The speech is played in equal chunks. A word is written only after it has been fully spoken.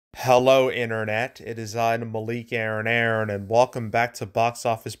Hello, Internet. It is I, Malik Aaron, and welcome back to Box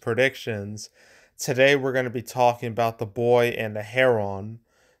Office Predictions. Today, we're going to be talking about The Boy and the Heron.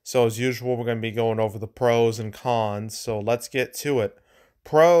 So, as usual, we're going to be going over the pros and cons. So, let's get to it.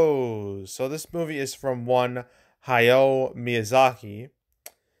 Pros. So, this movie is from one Hayao Miyazaki.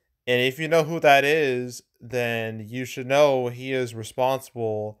 And if you know who that is, then you should know he is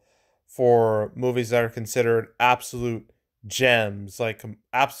responsible for movies that are considered absolute gems, like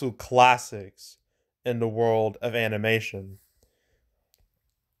absolute classics in the world of animation.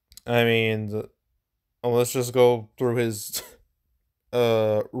 I mean, let's just go through his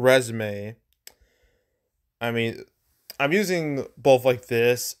resume. I mean, I'm using both like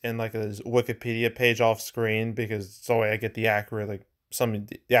this and like his Wikipedia page off screen because it's the way I get the accurate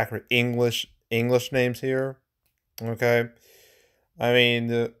the accurate English names here. Okay, I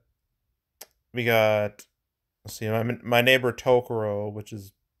mean we got, let's see, my neighbor Tokoro, which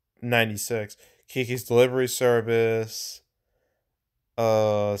is 96. Kiki's Delivery Service.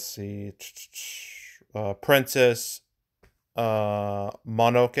 Let's see, Princess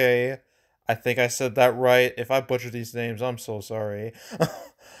Monoke. I think I said that right. If I butcher these names, I'm so sorry.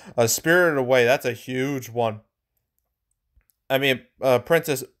 Spirited Away, that's a huge one. I mean,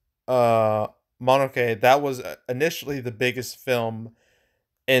 Princess Monoke, that was initially the biggest film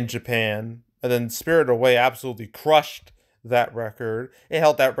in Japan, and then Spirited Away absolutely crushed that record. It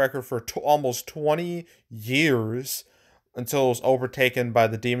held that record for almost 20 years until it was overtaken by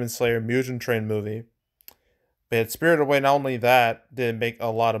the Demon Slayer Mugen Train movie. But Spirited Away, not only that, did make a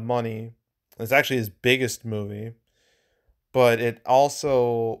lot of money. It's actually his biggest movie, but it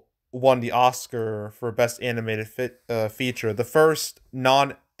also won the Oscar for Best Animated Feature, the first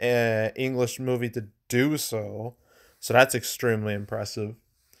non-English movie to do so. So that's extremely impressive.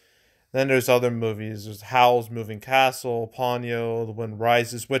 Then there's other movies. There's Howl's Moving Castle, Ponyo, The Wind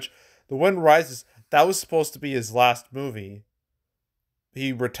Rises, which The Wind Rises, that was supposed to be his last movie.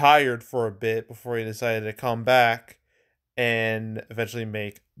 He retired for a bit before he decided to come back and eventually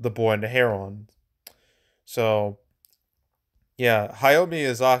make The Boy and the Heron. So, yeah, Hayao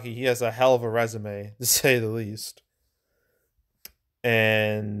Miyazaki, he has a hell of a resume, to say the least.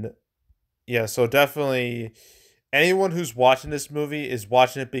 And, yeah, so definitely anyone who's watching this movie is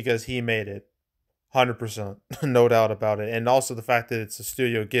watching it because he made it. 100%. No doubt about it. And also the fact that it's a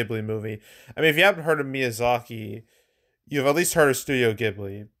Studio Ghibli movie. I mean, if you haven't heard of Miyazaki, you've at least heard of Studio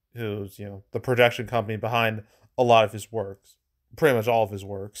Ghibli, who's, the production company behind a lot of his works. Pretty much all of his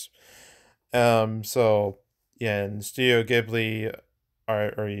works. So, yeah, and Studio Ghibli,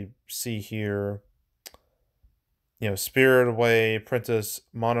 or you see here, Spirit Away, Princess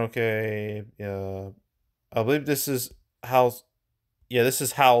Mononoke, I believe this is Howl's. Yeah, this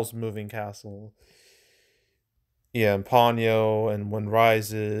is Howl's Moving Castle. Yeah, and Ponyo and Wind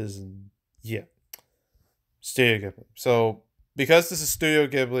Rises, and yeah, Studio Ghibli. So because this is Studio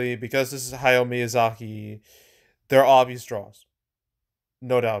Ghibli, because this is Hayao Miyazaki, they're obvious draws,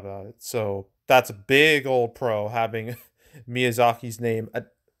 no doubt about it. So that's a big old pro having Miyazaki's name.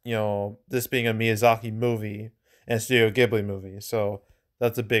 This being a Miyazaki movie and Studio Ghibli movie. So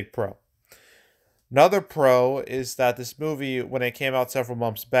that's a big pro. Another pro is that this movie, when it came out several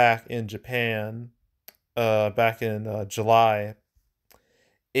months back in Japan, back in July,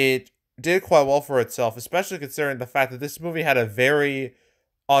 it did quite well for itself, especially considering the fact that this movie had a very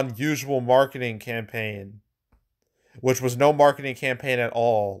unusual marketing campaign, which was no marketing campaign at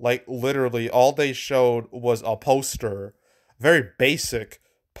all. Like, literally, all they showed was a poster, very basic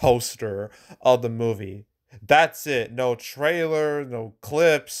poster of the movie. That's it. No trailer, no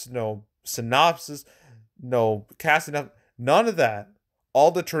clips, no synopsis, no casting up, none of that. All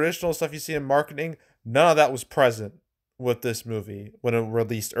the traditional stuff you see in marketing, none of that was present with this movie when it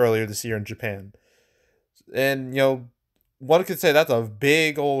released earlier this year in Japan. And one could say that's a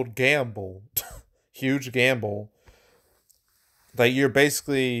big old gamble, huge gamble. Like, you're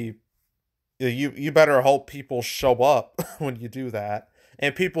basically, you better hope people show up when you do that,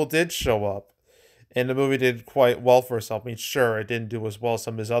 and people did show up. And the movie did quite well for itself. I mean, sure, it didn't do as well as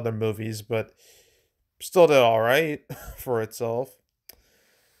some of his other movies, but still did all right for itself.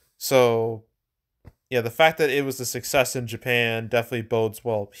 So, yeah, the fact that it was a success in Japan definitely bodes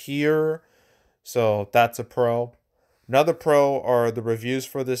well here. So that's a pro. Another pro are the reviews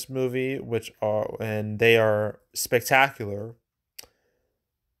for this movie, and they are spectacular.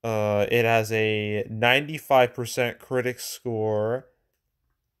 It has a 95% critic score,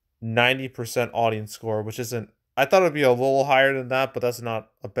 90% audience score, which isn't, I thought it would be a little higher than that, but that's not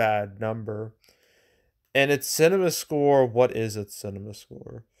a bad number. And its cinema score, what is its cinema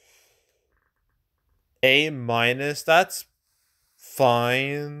score? A minus. That's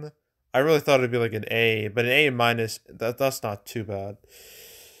fine. I really thought it'd be like an A, but an A minus, that's not too bad.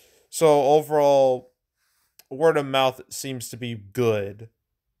 So overall, word of mouth seems to be good.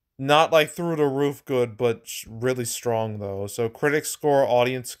 Not like through the roof good, but really strong though. So critic score,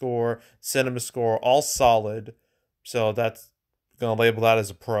 audience score, cinema score, all solid. So that's gonna label that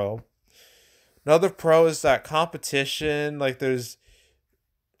as a pro. Another pro is that competition. Like there's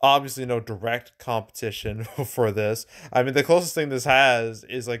obviously no direct competition for this. I mean, the closest thing this has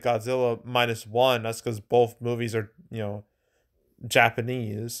is like Godzilla minus one. That's because both movies are,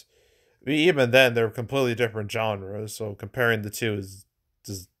 Japanese. Even then, they're completely different genres. So comparing the two is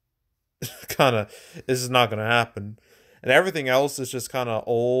just kind of, this is not going to happen. And everything else is just kind of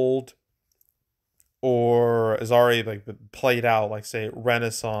old or is already like played out. Like say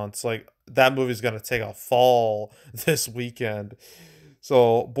Renaissance, like that movie's going to take a fall this weekend.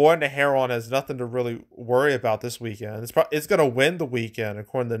 So Boy and the Heron has nothing to really worry about this weekend. It's gonna win the weekend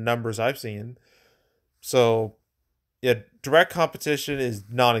according to the numbers I've seen. So yeah, direct competition is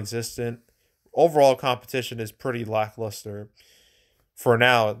non-existent. Overall competition is pretty lackluster for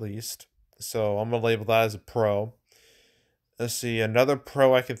now at least. So I'm gonna label that as a pro. Let's see, another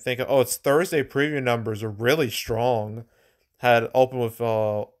pro I can think of. Oh, it's Thursday preview numbers are really strong. Had opened with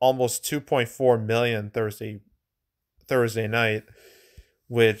almost 2.4 million Thursday night,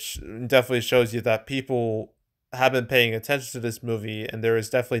 which definitely shows you that people have been paying attention to this movie and there is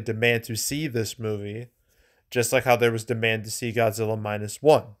definitely demand to see this movie, just like how there was demand to see Godzilla minus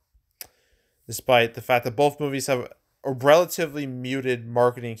one. Despite the fact that both movies have a relatively muted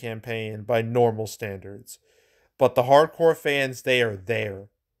marketing campaign by normal standards. But the hardcore fans, they are there.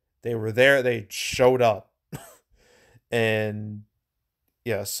 They were there, they showed up. And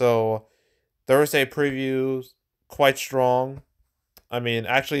yeah, so Thursday previews, quite strong. I mean,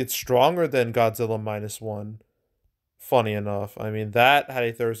 actually, it's stronger than Godzilla minus one. Funny enough. I mean, that had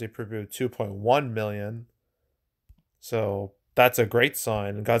a Thursday preview of 2.1 million. So that's a great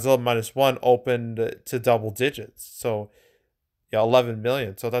sign. Godzilla minus one opened to double digits. So, yeah, 11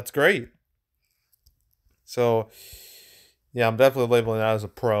 million. So that's great. So, yeah, I'm definitely labeling that as a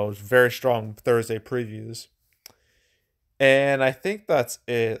pro. It's very strong Thursday previews. And I think that's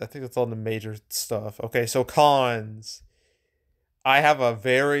it. I think that's all the major stuff. Okay, so cons. I have a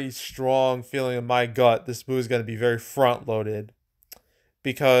very strong feeling in my gut this movie is going to be very front loaded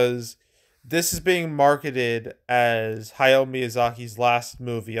because this is being marketed as Hayao Miyazaki's last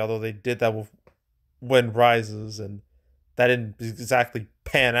movie, although they did that with Wind Rises and that didn't exactly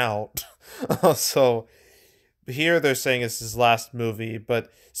pan out. So here they're saying it's his last movie,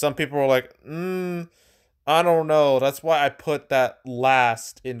 but some people are like, I don't know. That's why I put that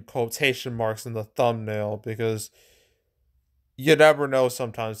last in quotation marks in the thumbnail because you never know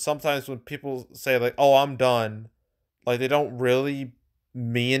sometimes. Sometimes when people say like, "Oh, I'm done," like they don't really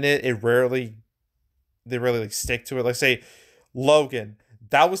mean it. They rarely like stick to it. Like say Logan,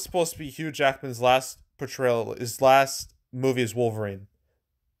 that was supposed to be Hugh Jackman's last portrayal, his last movie as Wolverine.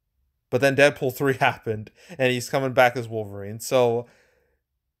 But then Deadpool 3 happened and he's coming back as Wolverine. So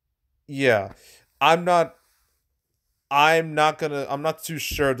yeah, I'm not I'm not too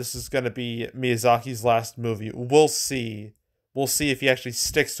sure this is gonna be Miyazaki's last movie. We'll see. We'll see if he actually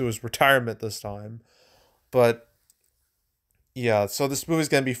sticks to his retirement this time. But yeah, so this movie's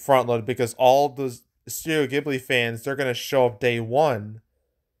gonna be front loaded because all the Studio Ghibli fans, they're gonna show up day one.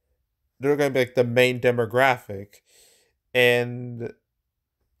 They're gonna be like the main demographic. And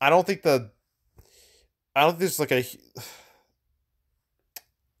I don't think there's like a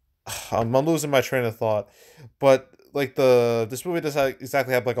I'm losing my train of thought. But like this movie doesn't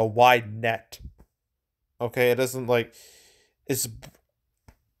exactly have like a wide net. Okay, it doesn't like it's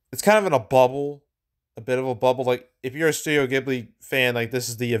it's kind of in a bubble, a bit of a bubble. Like if you're a Studio Ghibli fan, like this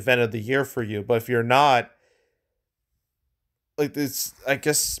is the event of the year for you. But if you're not, like this, I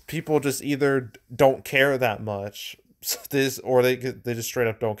guess people just either don't care that much, this, or they just straight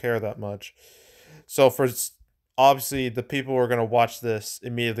up don't care that much. So for obviously the people who are gonna watch this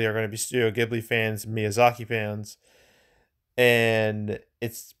immediately are gonna be Studio Ghibli fans, Miyazaki fans, and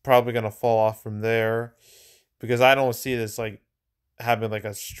it's probably gonna fall off from there because I don't see this like having like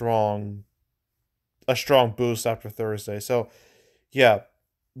a strong boost after Thursday. So yeah,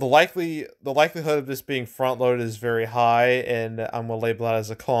 the likelihood of this being front loaded is very high, and I'm gonna label that as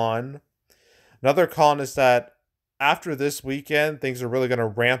a con. Another con is that after this weekend, things are really gonna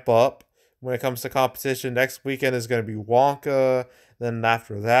ramp up when it comes to competition. Next weekend is gonna be Wonka. Then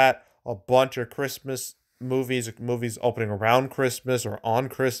after that, a bunch of Christmas movies opening around Christmas or on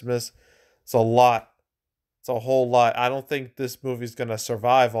Christmas. It's a lot. It's a whole lot. I don't think this movie's gonna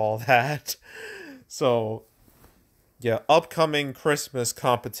survive all that. So Yeah, upcoming Christmas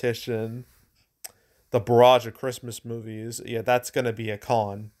competition, the barrage of Christmas movies. Yeah, that's gonna be a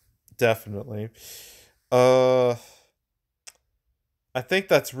con, definitely. Uh, I think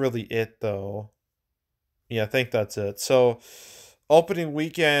that's really it though. Yeah, I think that's it. So, opening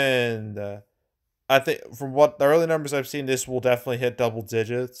weekend. I think from what the early numbers I've seen, this will definitely hit double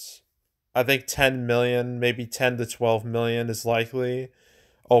digits. I think 10 million, maybe 10 to 12 million is likely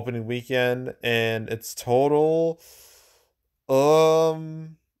opening weekend, and its total.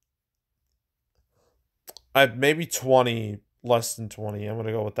 Um, I maybe 20, less than 20. I'm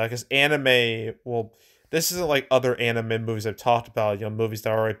gonna go with that because anime. Well, this isn't like other anime movies I've talked about. Movies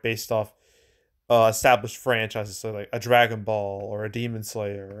that are already based off established franchises, so like a Dragon Ball or a Demon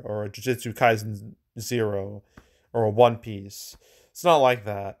Slayer or a Jujutsu Kaisen Zero or a One Piece. It's not like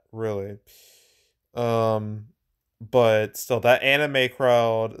that, really. Um, but still, that anime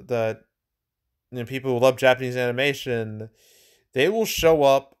crowd, that people who love Japanese animation, they will show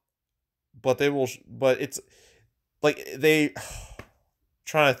up, but but it's like they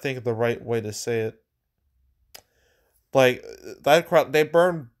trying to think of the right way to say it. Like that crowd, they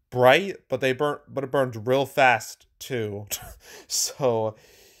burn bright, but it burns real fast too. So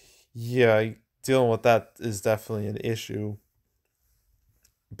yeah, dealing with that is definitely an issue.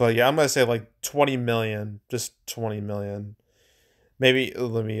 But yeah, I'm gonna say like 20 million, just 20 million. Maybe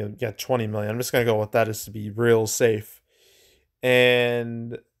let me get 20 million. I'm just gonna go with that just to be real safe.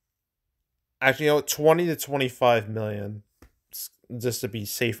 And actually, 20 to 25 million, just to be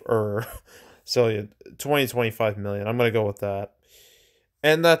safer. So yeah, 20 to 25 million. I'm gonna go with that.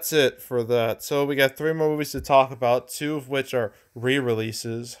 And that's it for that. So we got three more movies to talk about, two of which are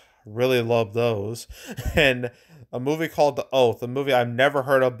re-releases. Really love those. And a movie called The Oath, a movie I've never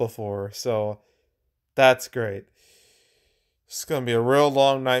heard of before. So that's great. It's going to be a real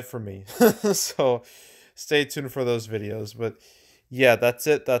long night for me. So stay tuned for those videos. But yeah, that's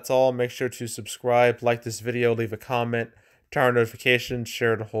it. That's all. Make sure to subscribe, like this video, leave a comment, turn on notifications,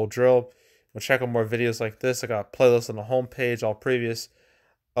 share the whole drill. We'll check out more videos like this. I got playlists on the homepage, all previous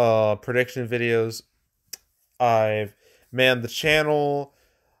prediction videos. I've manned the channel.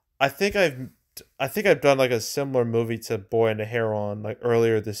 I think I've done like a similar movie to Boy and the Heron like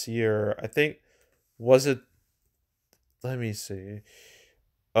earlier this year. I think was it, let me see.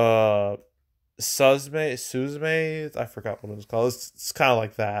 Uh Suzume, I forgot what it was called. It's kind of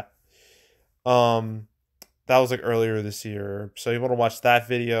like that. Um that was like earlier this year. So you want to watch that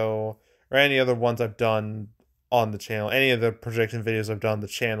video or any other ones I've done on the channel, any of the projection videos I've done on the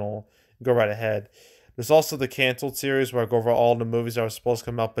channel, go right ahead. There's also the canceled series where I go over all the movies that were supposed to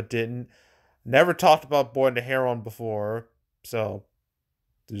come out but didn't. Never talked about Boy and the Heron before, so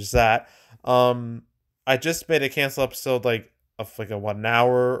there's that. Um, I just made a cancel episode like of like a what, an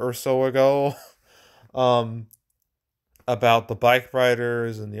hour or so ago. um, about the bike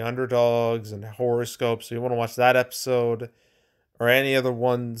riders and the underdogs and horoscopes. So you want to watch that episode or any other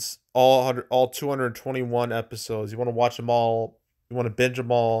ones, all 221 episodes. You want to watch them all. You want to binge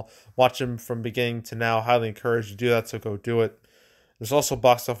them all. Watch them from beginning to now. Highly encourage you to do that. So go do it. There's also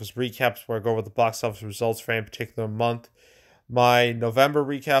box office recaps where I go over the box office results for any particular month. My November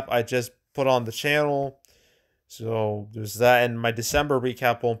recap I just put on the channel. So there's that. And my December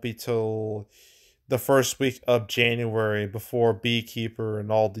recap won't be till the first week of January, before Beekeeper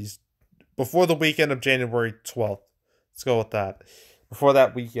and all these, before the weekend of January 12th. Let's go with that. Before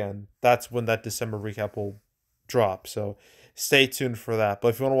that weekend, that's when that December recap will drop. So stay tuned for that. But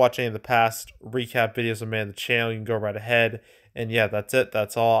if you want to watch any of the past recap videos of me on the channel, you can go right ahead. And yeah, that's it.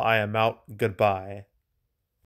 That's all. I am out. Goodbye.